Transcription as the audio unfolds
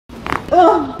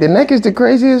The neck is the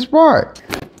craziest part.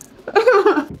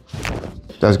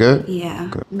 That's good? Yeah.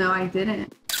 Good. No, I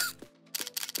didn't.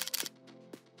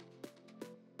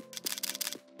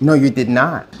 No, you did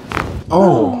not.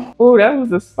 Oh. Oh, that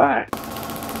was a spot.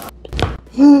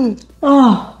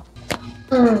 Oh.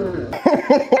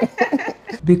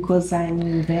 Because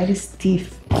I'm very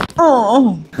stiff.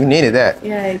 Oh. You needed that.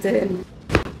 Yeah, I did.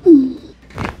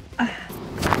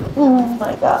 Oh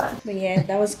my God. But yeah,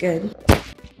 that was good.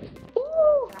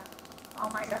 Oh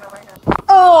my God, oh my God.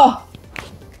 Oh.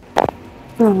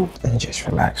 And just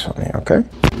relax on me, okay?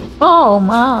 Oh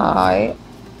my.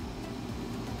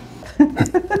 If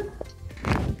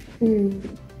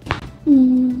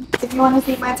you want to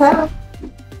see my toe.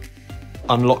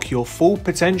 Unlock your full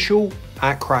potential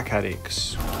at Crack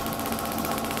Addicts.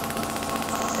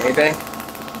 Anything?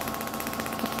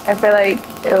 I feel like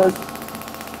it was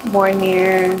more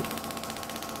near,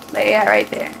 like, yeah, right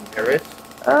there. The wrist?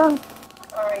 Oh,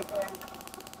 right there.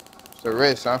 It's the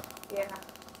wrist, huh? Yeah.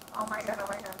 Oh my God, oh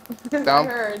my God. Thumb?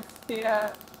 It hurts,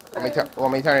 yeah.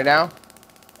 Want me to turn it down?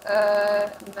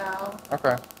 No.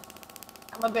 Okay.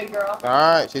 I'm a big girl. All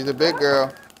right, she's a big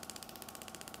girl.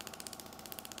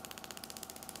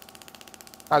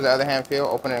 How's the other hand feel?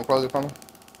 Open it and close it for me.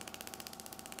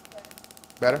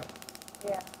 Better?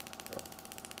 Yeah.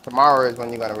 Tomorrow is when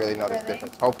you're gonna really notice Really?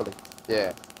 difference. Hopefully. Yeah.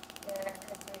 Yeah, it's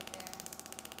right there.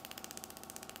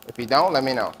 If you don't, let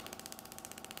me know.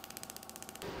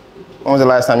 When was the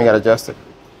last time you got adjusted?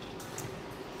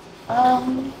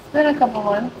 It's been a couple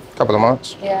months. Couple of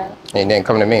months. Yeah. And you didn't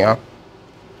come to me, huh?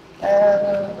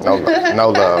 No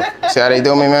love. See how they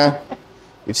do me, man?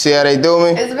 You see how they do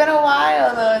me? It's been a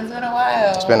while, though. It's been a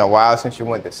while. It's been a while since you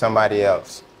went to somebody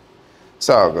else. It's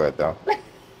all good, though.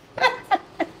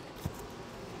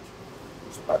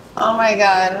 Oh my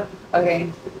God. Okay.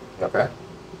 Okay.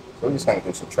 So we're just gonna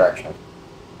do some traction.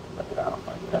 Like that,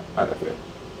 like that. How's it feel?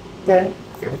 Good.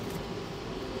 Good.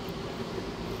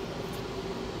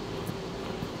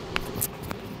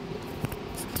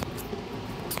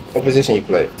 What position you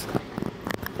play?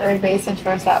 Third base and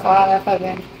shortstop. Wow, that's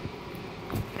okay.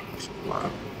 Wow.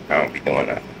 I don't be doing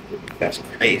that. That's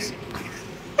crazy.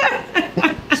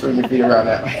 Swing your feet around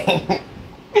that way.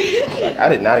 I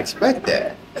did not expect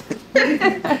that.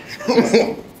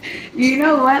 You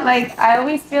know what? Like, I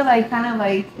always feel like kind of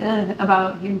like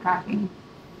about him cracking.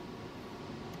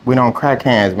 We don't crack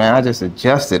hands, man. I just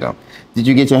adjusted them. Did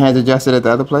you get your hands adjusted at the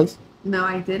other place? No,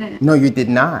 I didn't. No, you did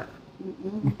not.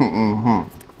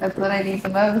 That's what I need the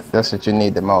most. That's what you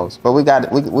need the most. But we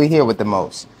here with the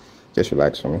most. Just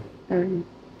relax for me.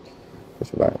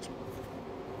 Just relax.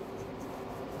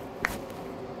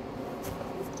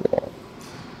 Yeah.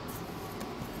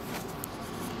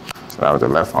 So that was the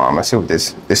left arm. Let's see what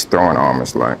this throwing arm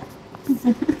is like.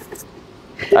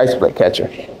 Ice play catcher.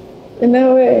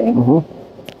 No way.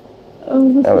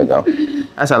 There we go.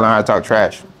 That's how I learned how to talk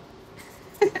trash.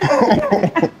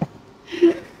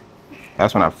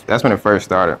 That's when it first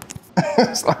started.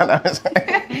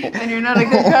 And you're not a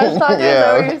good trash talker, is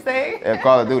that what you're saying? Yeah,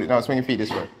 Call of Duty. No, swing your feet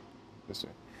this way. This way.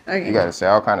 Okay. You gotta say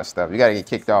all kind of stuff. You gotta get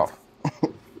kicked off.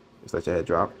 Just let your head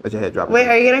drop. Let your head drop. Wait,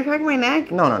 are you gonna crack my neck?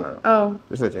 No. Oh.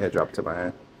 Just let your head drop to my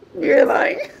hand. You're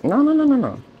lying.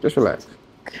 No. Just relax.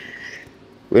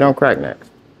 We don't crack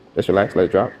necks. Just relax, let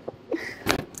it drop.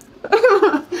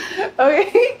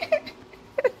 Okay.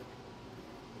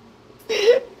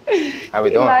 How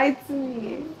we doing? She lied to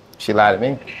me. She lied to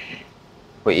me.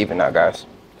 We're even now, guys.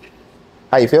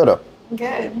 How you feel though?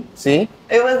 Good. See?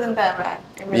 It wasn't that bad.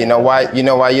 Really You know why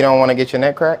you don't want to get your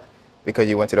neck cracked? Because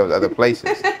you went to those other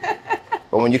places.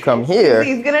 But when you come here,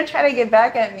 he's gonna try to get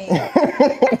back at me.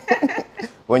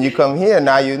 when you come here,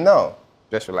 now you know.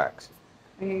 Just relax.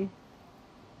 Okay.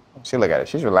 See, look at it.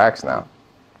 She's relaxed now.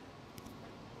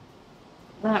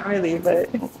 Not really, but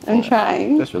I'm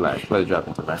trying. Just relax. Let it drop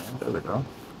into my hand. There we go.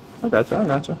 I got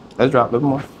you. Let's drop a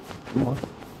little more.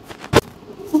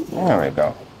 There we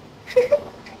go.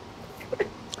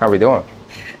 How we doing?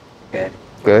 Good.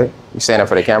 Good? You standing up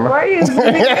for the camera? Why are you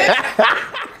zooming in?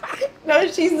 No,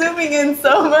 she's zooming in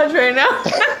so much right now.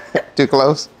 Too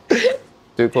close?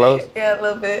 Too close? Yeah, a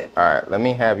little bit. All right, let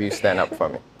me have you stand up for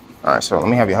me. All right, so let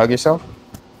me have you hug yourself.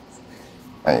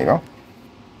 There you go.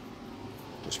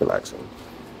 Just relax.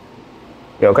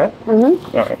 You okay? All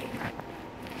right.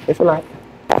 Just relax.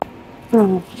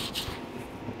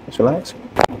 Just relax.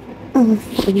 Oh,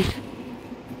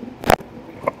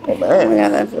 man. Yeah,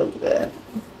 that feels good.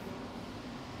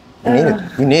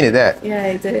 You needed that. Yeah,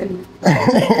 I did.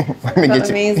 Let me get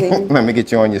you. Amazing. Let me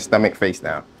get you on your stomach face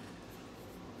down.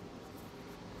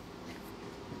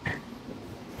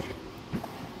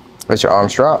 Let your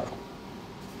arms drop.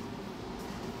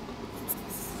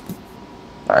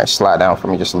 All right, slide down for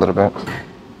me just a little bit.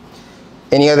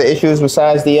 Any other issues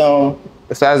besides the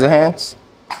hands?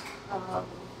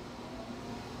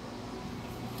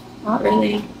 Not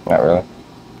really. Not really.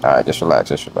 All right, just relax,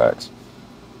 just relax.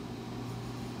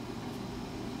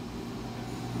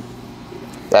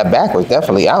 That back was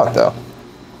definitely out though.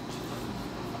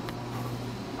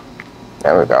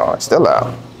 There we go. It's still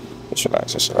out. Just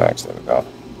relax, just relax. There we go.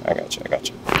 I got you, I got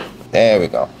you. There we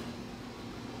go.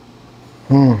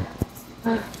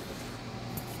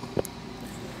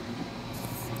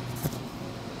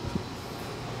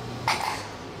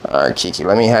 All right, Kiki,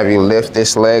 let me have you lift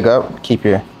this leg up. Keep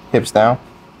your hips down.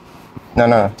 No,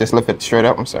 no, no, just lift it straight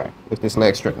up. I'm sorry. Lift this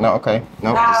leg straight. No, okay.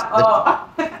 No.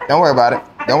 Don't worry about it.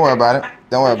 Don't worry about it.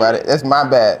 Don't worry about it. That's my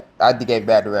bad. I gave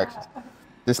bad directions.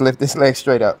 Just lift this leg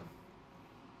straight up.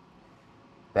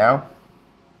 Down.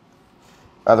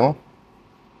 Other one.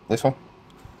 This one.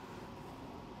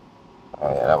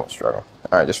 Oh, yeah, that one's struggle.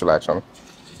 All right, just relax on me.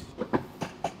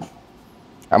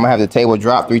 I'm going to have the table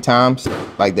drop 3 times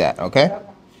like that, okay?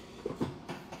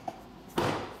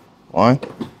 1,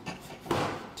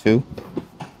 2,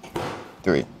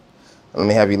 3. Let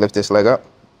me have you lift this leg up.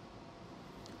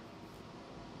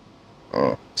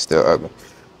 Still ugly.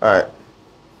 All right.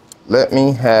 Let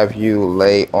me have you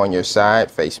lay on your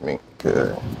side. Face me.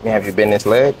 Good. Let me have you bend this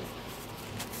leg.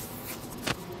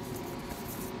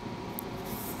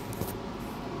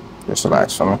 Just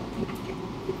relax for me.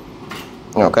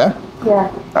 You okay? Yeah. All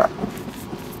right.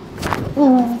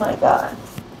 Oh my God.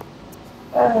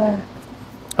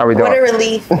 How we doing? What a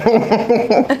relief.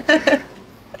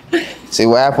 See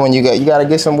what happened when you got to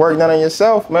get some work done on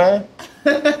yourself, man.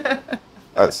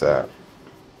 Other side.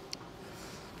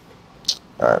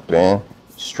 All right, bend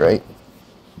straight.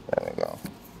 There we go.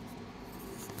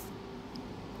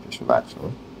 Just relax for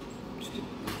me.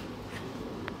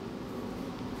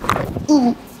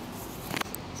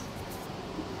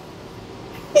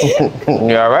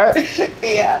 You all right?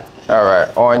 Yeah. All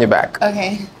right, on your back.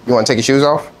 Okay. You want to take your shoes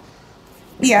off?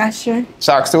 Yeah, sure.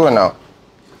 Socks too or no?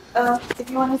 If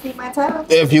you want to see my toes.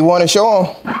 If you want to show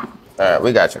them. All right,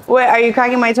 we got you. Wait, are you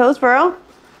cracking my toes for real?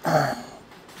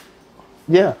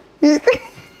 Yeah.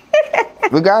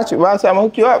 We got you. Well, I'm gonna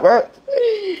hook you up, right?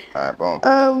 All right,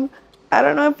 boom. I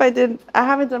don't know if I did. I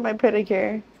haven't done my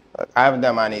pedicure. I haven't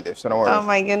done mine either, so don't worry. Oh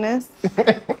my goodness.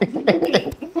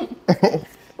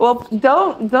 Well,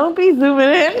 don't be zooming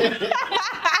in.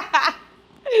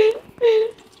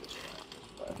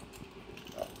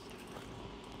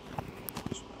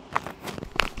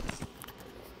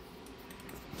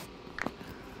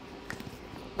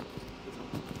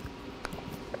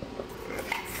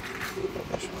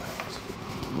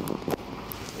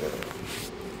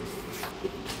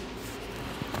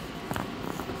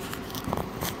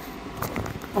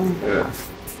 Yeah.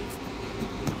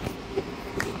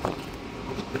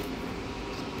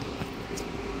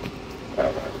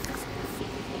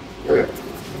 Good.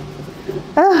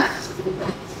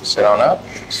 Sit on up.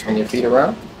 Swing your feet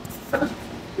around.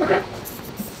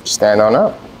 Stand on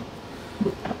up.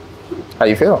 How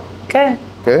you feel? Good.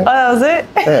 Good? Oh, that was it?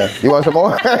 Yeah. You want some more?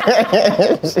 No,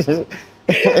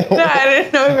 I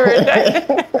didn't know you were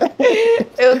done.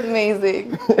 It was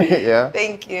amazing. Yeah?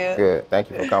 Thank you. Good.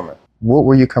 Thank you for coming. What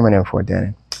were you coming in for,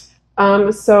 Danny?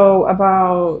 So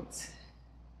about,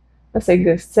 let's say,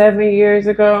 good 7 years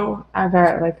ago, I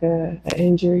got like an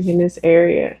injury in this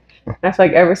area. And I feel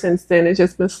like ever since then, it's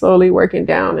just been slowly working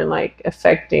down and like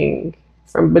affecting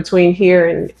from between here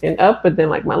and up, but then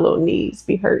like my little knees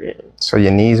be hurting. So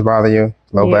your knees bother you?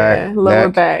 Lower back? Lower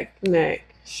neck? back,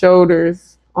 neck,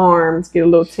 shoulders, arms get a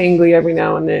little tingly every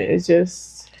now and then. It's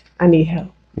just, I need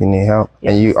help. You need help?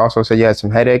 Yes. And you also said you had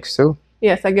some headaches too?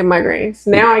 Yes, I get migraines.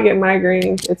 Now I get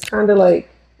migraines. It's kind of like,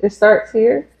 it starts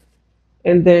here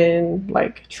and then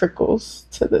like trickles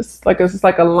to this, like it's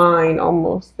like a line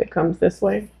almost that comes this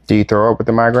way. Do you throw up with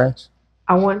the migraines?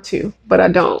 I want to, but I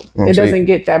don't. It So doesn't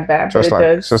get that bad, but it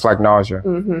does. So it's like nausea?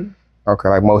 Mm-hmm. Okay,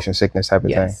 like motion sickness type of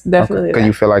thing? Yes, definitely. Because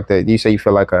you feel like you say you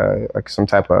feel like some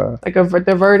type of... Like the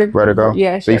vertigo? Vertigo?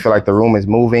 Yeah. So you feel like the room is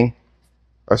moving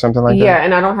or something like that? Yeah,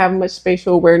 and I don't have much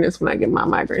spatial awareness when I get my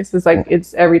migraines. It's like,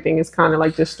 everything is kind of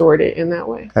like distorted in that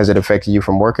way. Has it affected you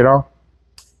from work at all?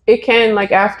 It can,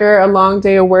 like after a long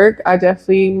day of work, I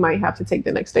definitely might have to take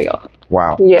the next day off.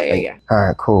 Wow. Yeah. All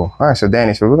right, cool. All right, so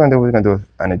Danny, so we're gonna do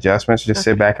an adjustment. So just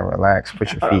sit back and relax.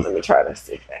 Put your Hold on, feet. let me try to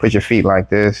sit back. Put your feet like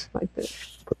this. Like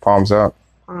this. Put palms up.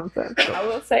 I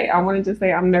will say, I want to just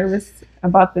say I'm nervous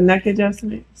about the neck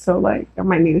adjustment. So like, I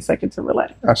might need a second to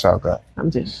relax. That's all good.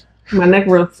 I'm just... My neck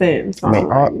real thin. So I mean,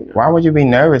 why would you be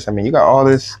nervous? I mean, you got all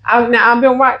this. I've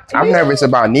been watching. I'm nervous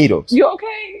about needles. You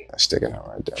okay? That's sticking out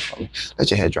right there for me.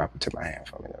 Let your head drop into my hand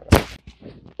for me.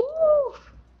 Ooh.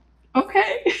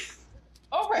 Okay.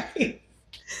 All right.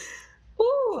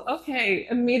 Ooh. Okay.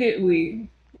 Immediately.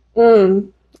 All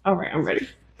right. I'm ready.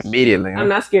 Immediately. I'm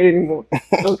not scared anymore.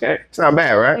 Okay. It's not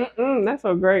bad, right? That's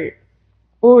so great.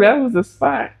 Ooh, that was the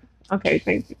spot. Okay.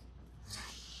 Thank you.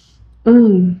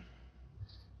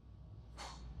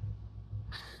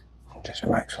 Just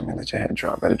relax for me. Let your head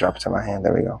drop. Let it drop into my hand.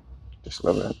 There we go. Just a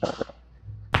little bit. There we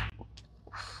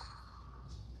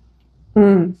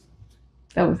go.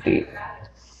 That was deep.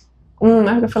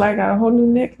 I feel like I got a whole new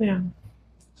neck now.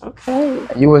 Okay.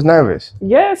 You was nervous.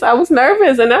 Yes, I was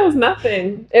nervous, and that was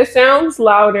nothing. It sounds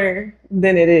louder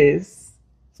than it is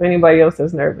for anybody else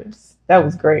that's nervous. That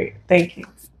was great. Thank you.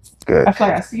 Good. I feel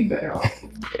like I see better.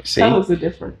 See? Colors are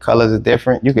different. Colors are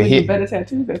different. You can hit better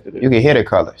tattoos after this. You can hear the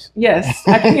colors. Yes,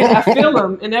 I can. I feel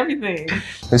them and everything.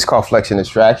 This is called flexion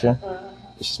extraction.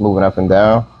 It's just moving up and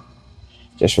down.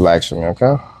 Just relax for me,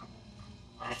 okay?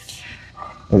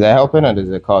 Is that helping or does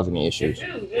it cause any issues?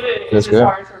 It's good.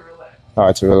 hard to relax.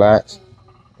 Hard to relax.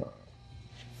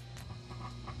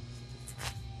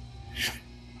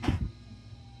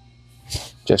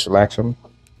 Just relax for me.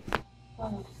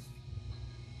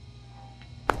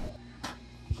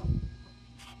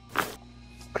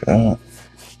 Good.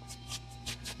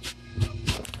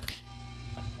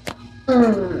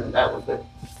 That was it.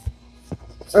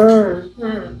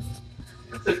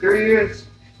 It took 3 years.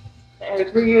 I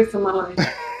added 3 years to my life.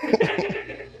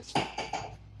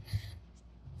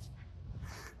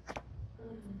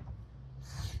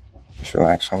 Just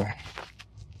relax for me.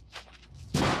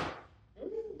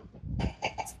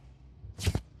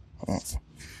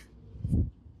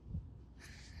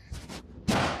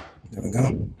 There we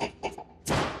go.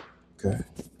 Good.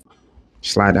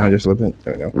 Slide down just a little bit.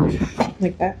 There we go.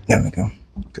 Like that? There we go.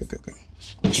 Good, good, good.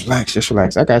 Just relax, just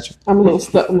relax. I got you. I'm a little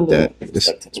stuck.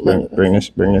 Just bring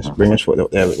this foot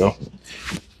up. There we go.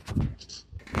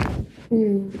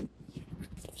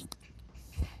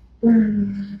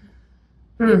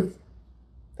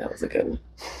 That was a good one.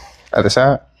 Other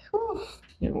side?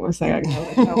 Yeah, one second. I gotta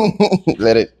let that one.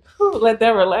 Let it. Let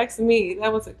that relax me.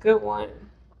 That was a good one.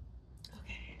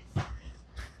 Okay.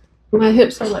 My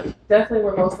hips are like definitely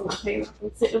where most of my pain. I've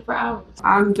been sitting for hours.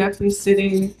 I'm definitely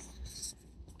sitting.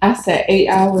 I said 8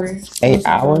 hours. 8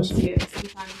 hours? Yeah,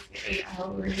 sometimes 8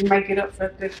 hours. You might get up for a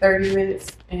good 30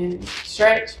 minutes and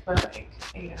stretch, but like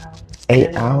 8 hours.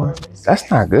 8 hours? That's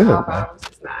not good, man. Hours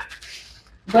is not.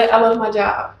 But I love my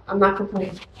job. I'm not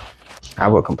complaining. I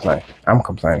would complain. I'm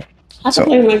complaining. I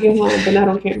complain when I get home, but I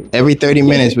don't care. Every 30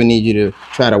 minutes, we need you to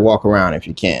try to walk around if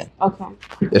you can. Okay.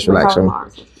 Just relax for me.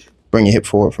 Bring your hip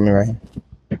forward for me right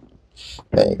here.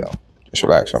 There you go. Just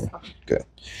relax for me. Good.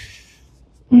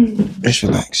 Just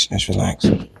relax. Just relax.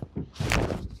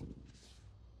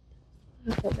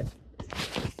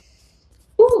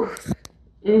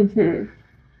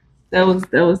 That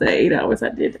was the 8 hours I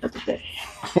did the other day.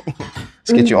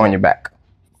 Let's get you on your back.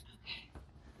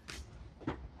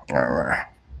 All right.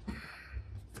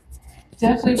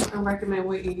 Definitely wouldn't recommend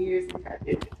waiting years like I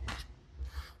did.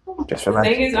 Just The relax.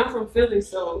 thing is, I'm from Philly,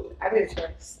 so I didn't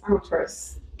trust. I don't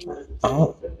trust.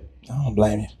 Oh, I don't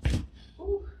blame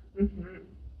you.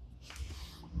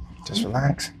 Just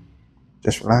relax.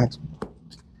 Just relax.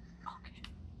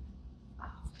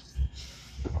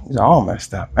 These are all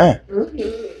messed up, man.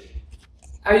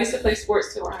 I used to play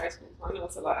sports too in high school. I know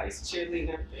it's a lot. I used to cheerlead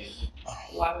and everything.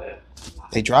 A lot.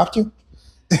 They dropped you?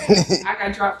 I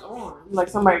got dropped on. Like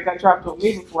somebody got dropped on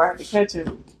me before I had to catch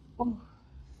him.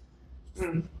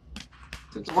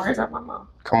 Took the words out my mouth.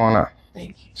 Come on up. Thank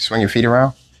you. Swing your feet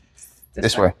around.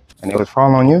 This way. And it was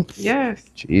falling on you? Yes.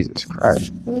 Jesus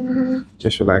Christ.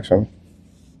 Just relax for me.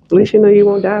 At least you know you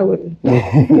won't die with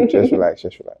me. Just relax.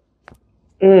 Just relax.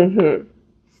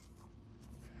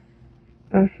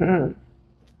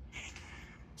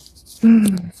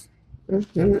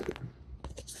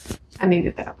 I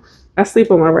needed that. I sleep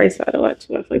on my right side a lot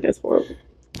too. I feel like that's horrible.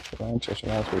 Just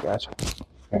relax. We got you.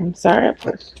 I'm sorry I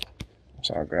pushed. It's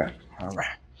all good. All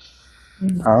right.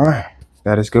 All right.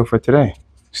 That is good for today.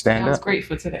 Stand That was up. great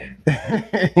for today.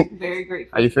 Very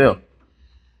grateful. How you feel? I feel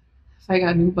like I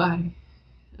got a new body.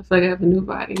 I feel like I have a new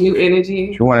body, new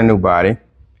energy. You want a new body.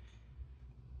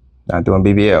 Not doing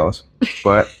BBLs,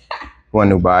 but you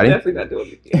want a new body. Definitely not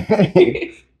doing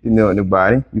it. You know a new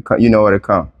body. You know where to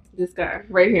come. This guy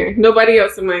right here. Nobody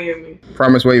else in Miami.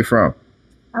 Promise, where you from?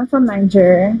 I'm from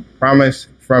Nigeria. Promise,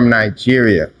 from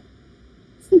Nigeria.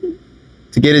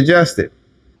 To get adjusted.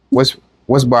 What's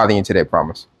bothering you today,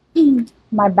 Promise?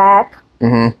 My back.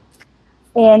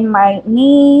 And my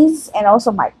knees and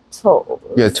also my toes.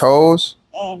 Your toes?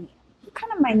 And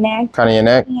kind of my neck. Kind of your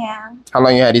neck? Yeah. How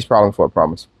long you had these problems for,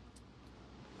 promise?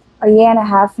 A year and a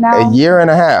half now. A year and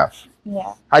a half?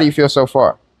 Yeah. How do you feel so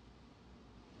far?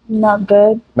 Not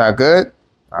good. Not good?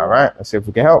 All right, let's see if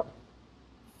we can help.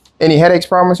 Any headaches,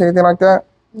 problems, anything like that?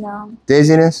 No.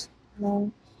 Dizziness?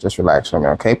 No. Just relax for me,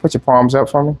 okay? Put your palms up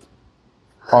for me.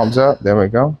 Palms up, there we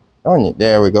go.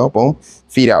 There we go, boom.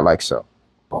 Feet out like so.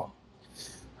 Boom. All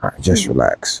right, just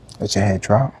relax. Let your head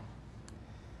drop.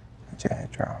 Let your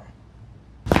head drop.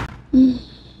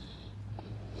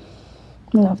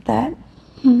 Love that.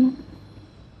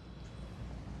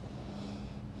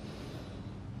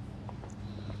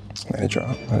 Let it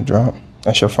drop, let it drop.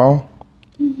 That's your phone?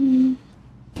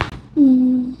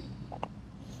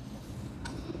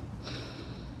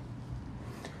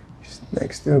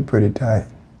 Neck's still pretty tight.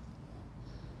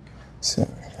 So,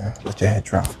 yeah, let your head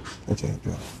drop. Let your head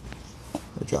drop.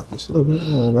 Let it drop just a little bit.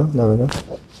 There we go, there we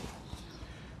go.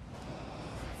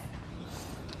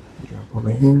 Drop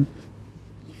over here.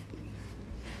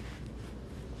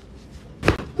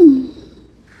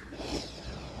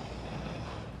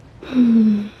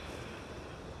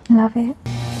 Love it.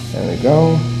 There we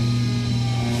go.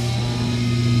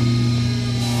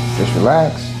 Just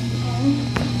relax.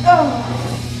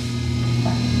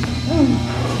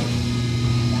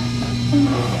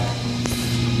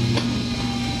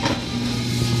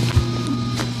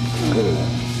 Good.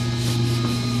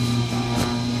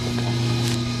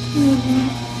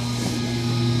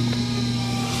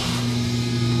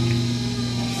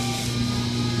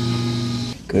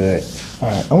 Good. All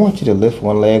right. I want you to lift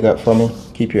one leg up for me.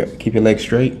 Keep your leg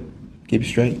straight. Keep it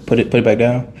straight. Put it back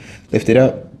down. Lift it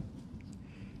up.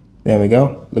 There we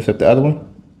go. Lift up the other one.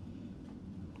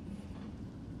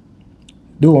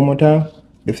 Do it one more time.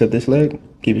 Lift up this leg.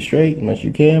 Keep it straight as much as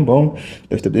you can. Boom.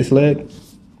 Lift up this leg.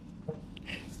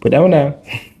 Put that one down.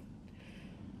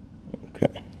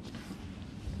 Okay.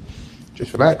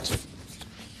 Just relax.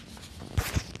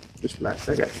 Just relax.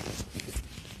 I got you.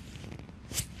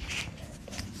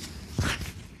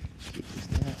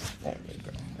 There we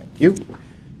go. Thank you.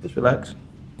 Just relax.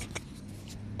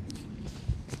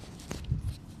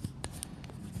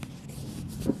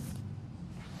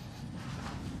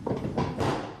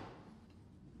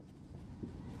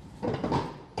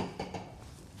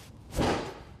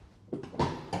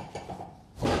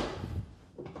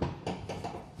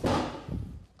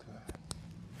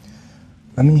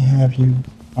 Let me have you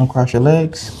uncross your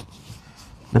legs.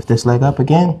 Lift this leg up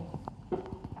again.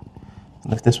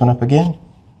 Lift this one up again.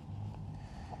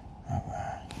 All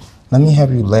right. Let me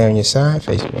have you lay on your side,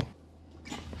 face me.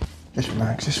 Just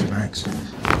relax, just relax.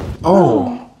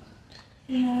 Oh!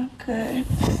 Yeah, good.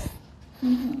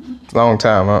 Long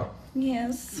time, huh?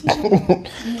 Yes.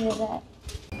 Needed that.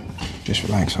 Just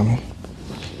relax, homie.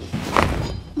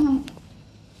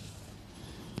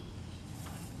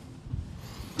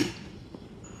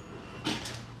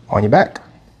 On your back.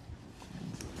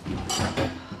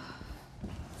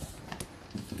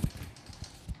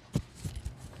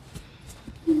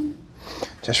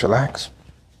 Just relax.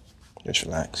 Just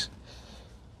relax.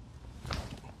 There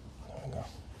we go.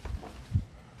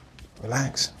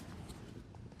 Relax.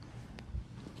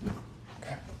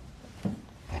 Okay.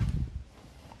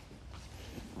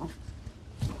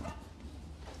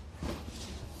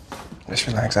 Just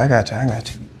relax. I got you. I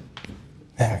got you.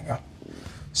 There we go.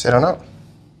 Sit on up.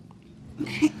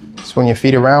 Swing your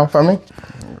feet around for me.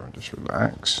 Just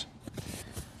relax.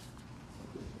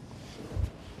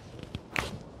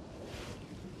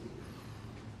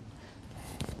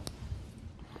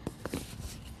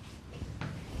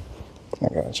 I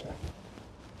got you.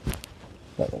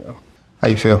 Let me know. How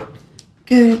you feel?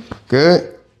 Good.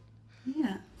 Good?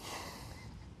 Yeah.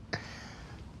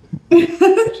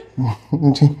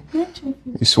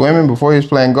 You swimming before you was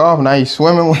playing golf. Now you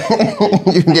swimming.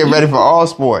 You can get ready for all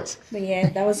sports. But yeah,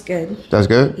 that was good. That's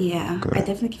good? Yeah. Good. I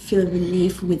definitely feel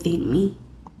relief within me.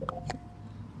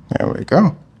 There we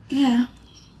go. Yeah.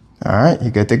 All right, you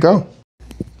good to go.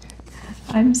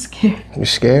 I'm scared. You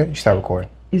scared? You stop recording.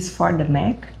 It's for the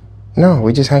neck No,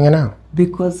 we just hanging out.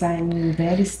 because I'm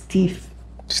very stiff.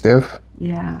 Stiff?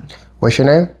 Yeah, What's your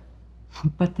name?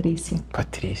 Patricia.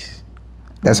 Patrice.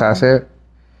 That's how I said it?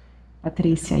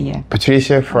 Patricia, yeah.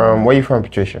 Patricia from, where you from,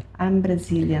 Patricia? I'm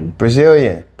Brazilian,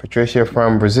 Brazilian. Patricia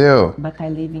from Brazil. but I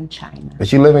live in China.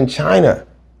 But you live in China.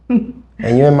 And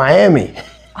you're in Miami.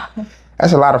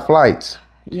 That's a lot of flights.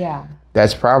 Yeah.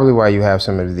 That's probably why you have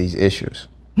some of these issues.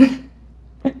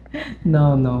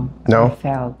 No. No? I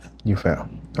felt. You fell.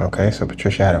 Okay, so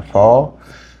Patricia had a fall.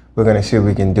 We're gonna see what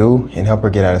we can do and help her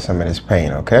get out of some of this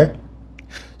pain, okay?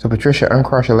 So Patricia,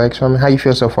 uncross your legs for me. How you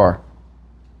feel so far?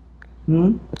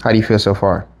 How do you feel so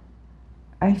far?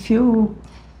 I feel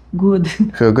good.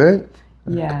 Feel good?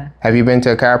 Yeah. Have you been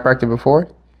to a chiropractor before?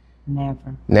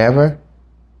 Never. Never?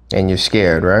 And you're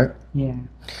scared, right? Yeah.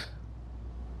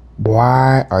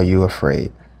 Why are you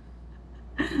afraid?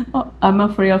 Oh, I'm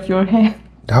afraid of your hair.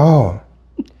 Oh,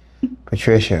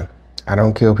 Patricia, I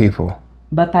don't kill people.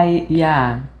 But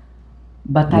yeah.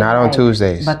 But Not on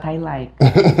Tuesdays. But I like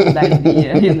the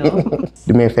idea, you know.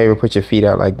 Do me a favor, put your feet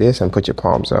out like this and put your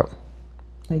palms up.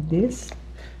 Like this?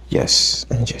 Yes,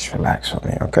 and just relax for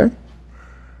me, okay?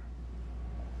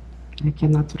 I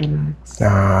cannot relax.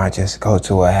 Nah, just go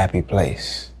to a happy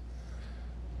place.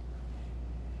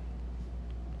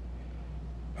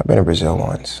 I've been to Brazil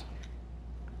once.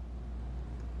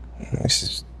 This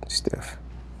is stiff.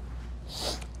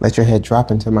 Let your head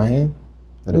drop into my hand.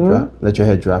 Let it drop. Let your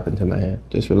head drop into my hand.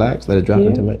 Just relax. Let it drop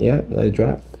into my, let it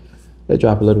drop. Let it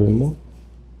drop a little bit more.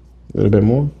 A little bit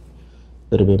more.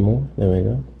 A little bit more. There we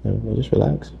go. There we go. Just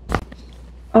relax.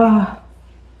 Oh.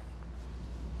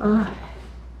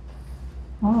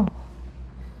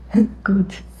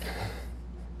 Good.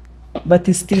 But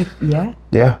it's still, yeah?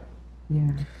 Yeah.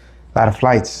 Yeah. A lot of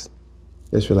flights.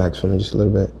 Just relax for me. Just a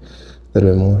little bit. A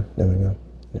little bit more. There we go.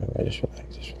 There we go. Just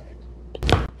relax. Just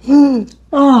relax.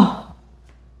 Oh.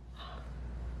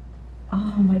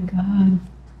 Oh my God.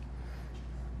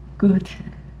 Good.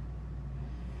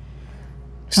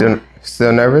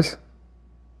 Still nervous?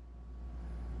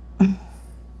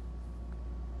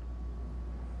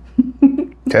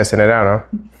 Testing it out,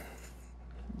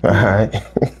 huh? All right.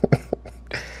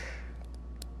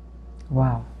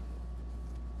 Wow.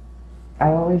 I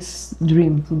always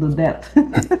dream to do that.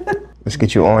 Let's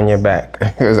get you on your back.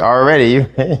 Because already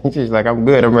she's like, I'm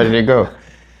good, I'm ready to go.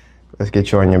 Let's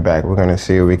get you on your back. We're gonna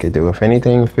see what we can do. If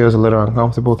anything feels a little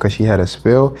uncomfortable because she had a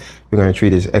spill, we're gonna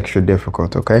treat it as extra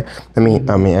difficult, okay? I mean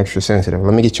extra sensitive.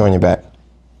 Let me get you on your back.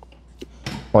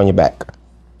 On your back.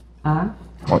 On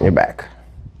your back.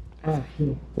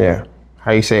 Here. Yeah.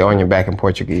 How you say on your back in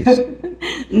Portuguese?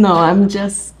 No, I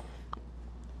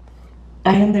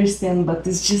understand, but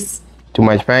it's just, Too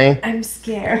much pain? I'm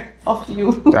scared of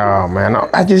you. Oh man,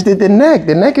 I just did the neck.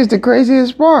 The neck is the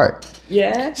craziest part.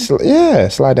 Yeah? Yeah,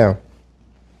 slide down.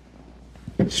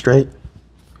 Straight.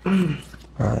 All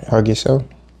right, hug yourself.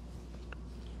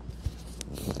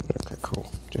 Okay,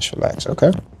 cool. Just relax,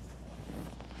 okay?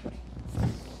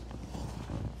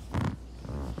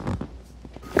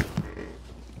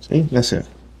 See, that's it.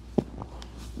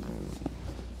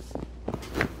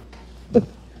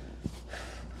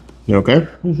 You okay?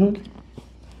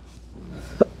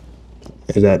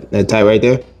 Is that tight right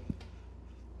there?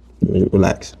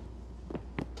 Relax.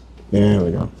 There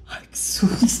we go.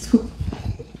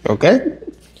 Okay?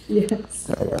 Yes.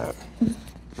 All right.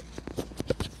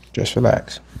 Just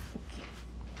relax.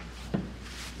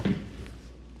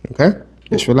 Okay?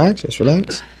 Just relax, just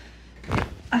relax.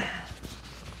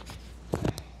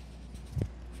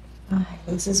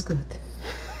 This is good.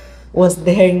 Was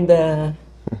there in the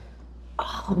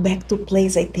back to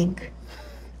place, I think.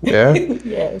 Yeah?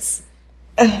 Yes.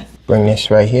 Bring this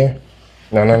right here.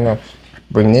 No.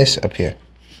 Bring this up here.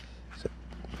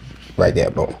 Right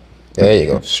there, boom. There you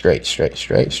go. Straight. There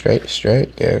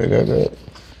we go, good.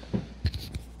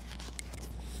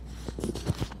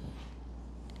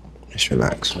 Just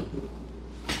relax.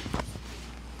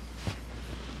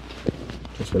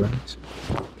 Just relax.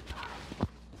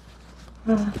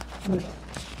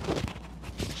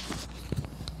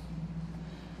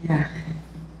 Yeah.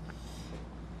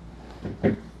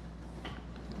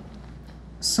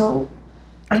 So,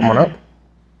 Come on up.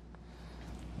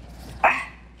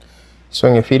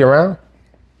 Swing your feet around.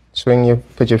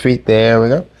 Put your feet, there we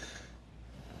go.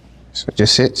 So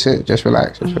just sit, just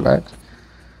relax, Just relax.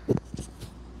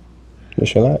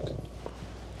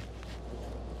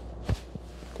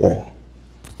 Good.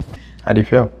 How do you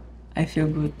feel? I feel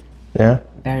good. Yeah?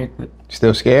 Very good.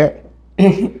 Still scared?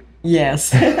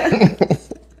 Yes.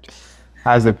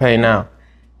 How's the pain now?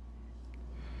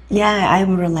 Yeah,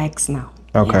 I'm relaxed now.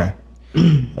 Okay.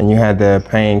 And you had the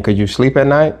pain, could you sleep at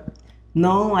night?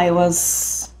 No, I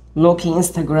was looking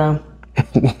Instagram.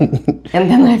 And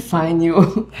then I find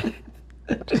you.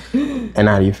 And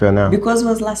how do you feel now? Because it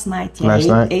was last night. Yeah, Last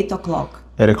night? 8 o'clock.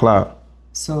 8 o'clock.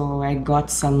 So I got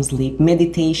some sleep.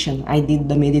 Meditation. I did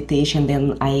the meditation,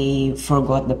 then I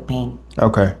forgot the pain.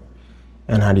 Okay.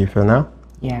 And how do you feel now?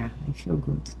 Yeah, I feel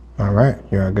good. All right,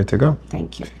 you're good to go.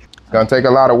 Thank you. It's gonna take a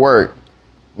lot of work.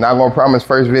 Not gonna promise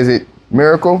first visit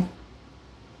miracle,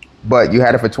 but you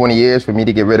had it for 20 years. For me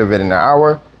to get rid of it in an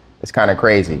hour, it's kind of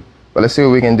crazy. But let's see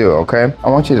what we can do, okay? I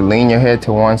want you to lean your head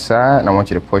to one side, and I want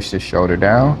you to push this shoulder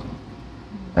down.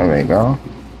 There we go.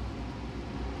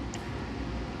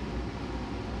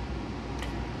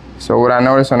 So what I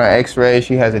noticed on her x-ray,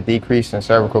 she has a decrease in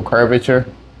cervical curvature.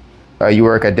 You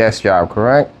work a desk job,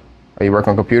 correct? Or you work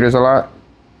on computers a lot?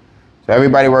 So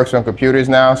everybody works on computers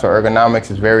now, so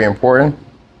ergonomics is very important.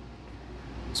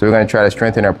 So we're gonna try to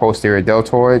strengthen her posterior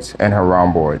deltoids and her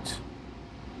rhomboids.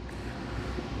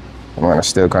 I'm gonna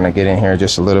still kind of get in here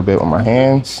just a little bit with my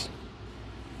hands.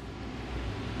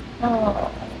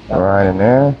 Oh. Right in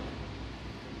there.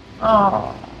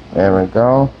 Oh. There we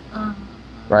go.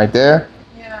 Right there.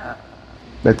 Yeah.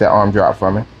 Let that arm drop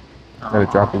for me. Let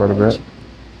it drop a little bit.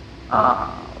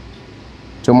 Oh.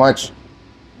 Too much?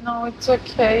 No, it's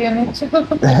okay. You need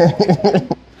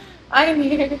to. I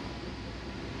need.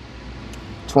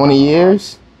 20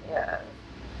 years? Yeah.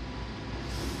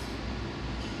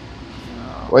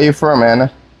 Where you from,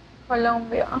 Anna?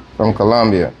 Colombia. From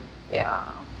Colombia. Yeah.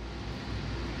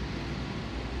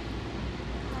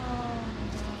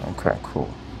 Okay, cool.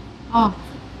 Oh.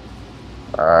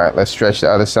 All right, let's stretch the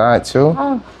other side too.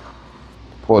 Oh.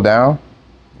 Pull down.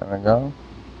 There we go.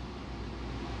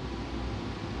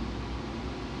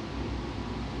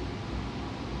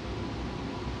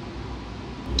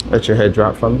 Let your head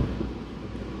drop from me.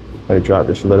 Let it drop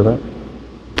just a little bit.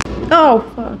 Oh,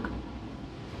 fuck.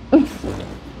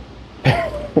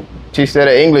 She said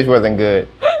her English wasn't good.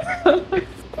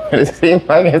 It seemed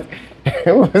like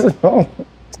it was Oh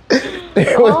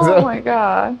my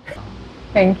God.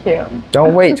 Thank you.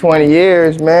 Don't wait 20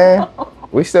 years, man.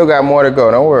 We still got more to go.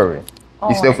 Don't worry.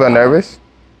 You still feel nervous?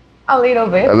 A little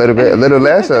bit. A little bit? A little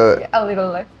less? Or? A little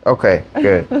less. Okay,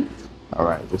 good. All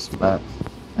right, just relax.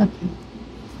 Okay.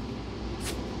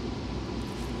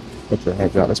 Let your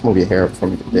head drop. Let's move your hair up for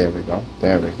me. There we go.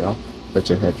 There we go. Let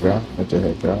your head drop. Let your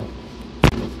head drop.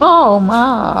 Oh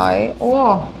my.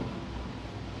 Oh.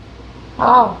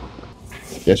 Oh.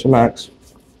 Just relax.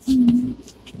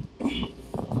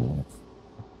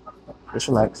 Just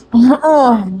relax.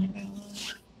 Oh my God.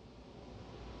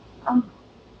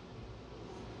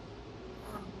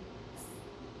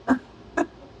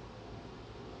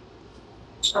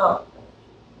 Oh.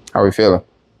 How are we feeling?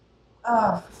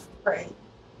 Oh, great.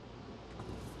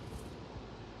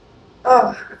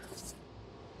 Oh.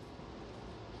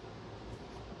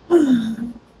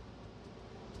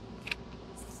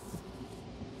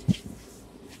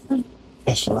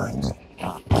 Just relax.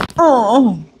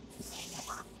 Oh.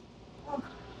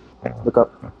 Look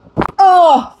up.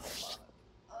 Oh.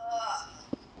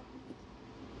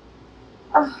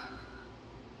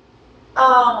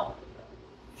 Oh.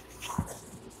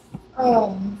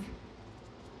 Oh.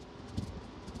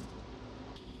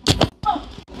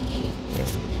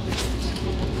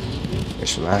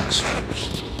 Just relax.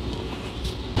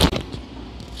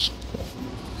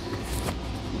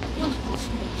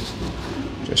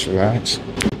 Just relax.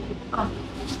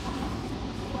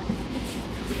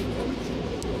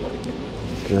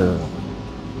 Good.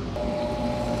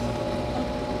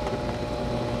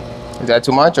 Is that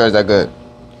too much or is that good?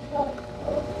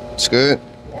 It's good?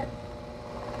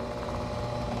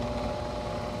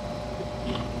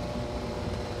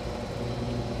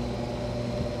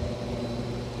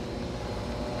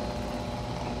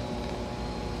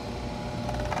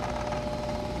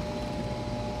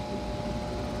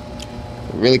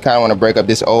 Really kind of want to break up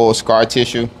this old scar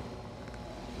tissue.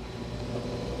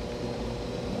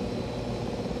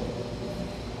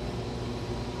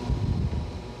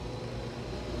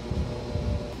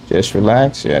 Just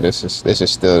relax. Yeah, this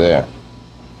is still there.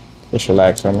 Just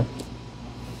relax on me.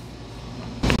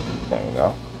 There we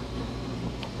go.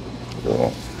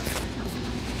 Cool.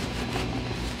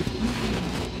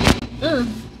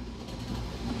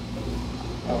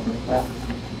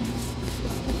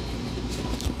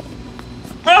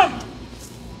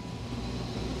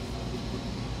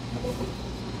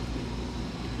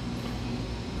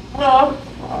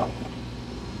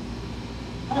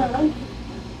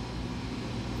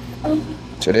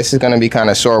 So this is gonna be kind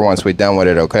of sore once we're done with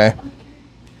it, okay?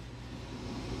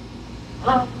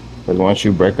 Because once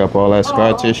you break up all that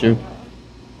scar tissue,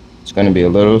 it's gonna be a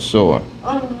little sore.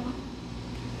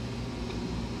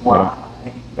 Why?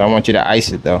 I want you to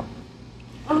ice it though.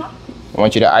 I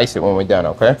want you to ice it when we're done,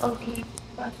 okay? Okay.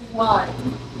 But why?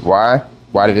 Why?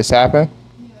 Why did this happen?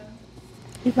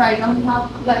 If I don't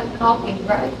have like coughing,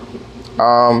 right?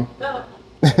 No.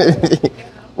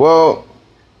 Well,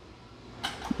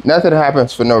 nothing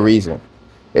happens for no reason.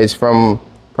 It's from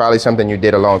probably something you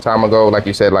did a long time ago, like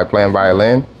you said, like playing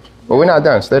violin. But we're not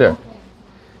done. Stay there.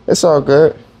 It's all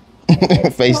good.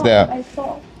 Face down.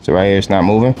 So right here, it's not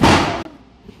moving.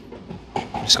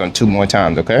 Just going 2 more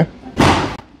times, okay?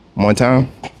 One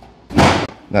time.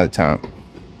 Another time.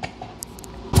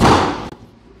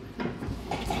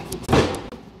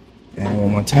 And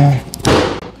one more time.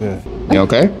 Good. You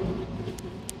okay?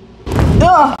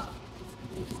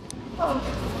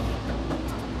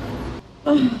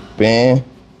 Bend.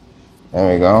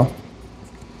 There we go.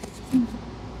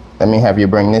 Let me have you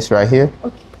bring this right here.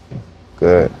 Okay.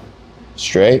 Good.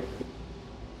 Straight.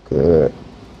 Good.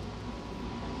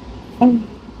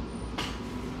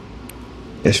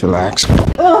 Just relax.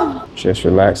 Just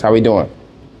relax. How we doing?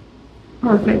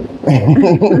 Perfect.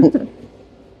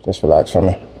 Just relax for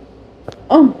me.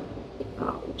 Oh.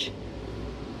 Ouch.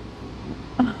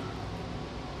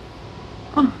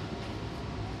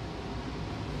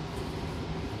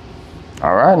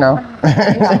 All right now.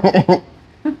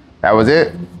 That was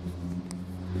it?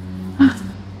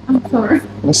 I'm sorry.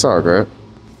 It's all good.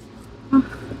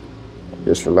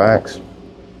 Just relax.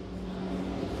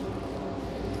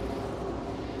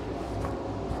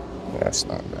 That's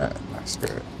not bad. That's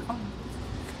good.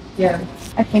 Yeah,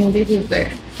 I think this is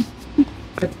the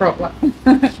problem.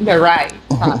 The right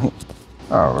side.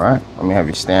 All right. Let me have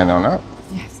you stand on up.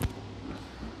 Yes.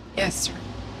 Yes, sir.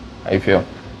 How you feel?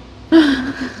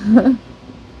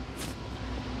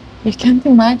 You can't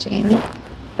imagine.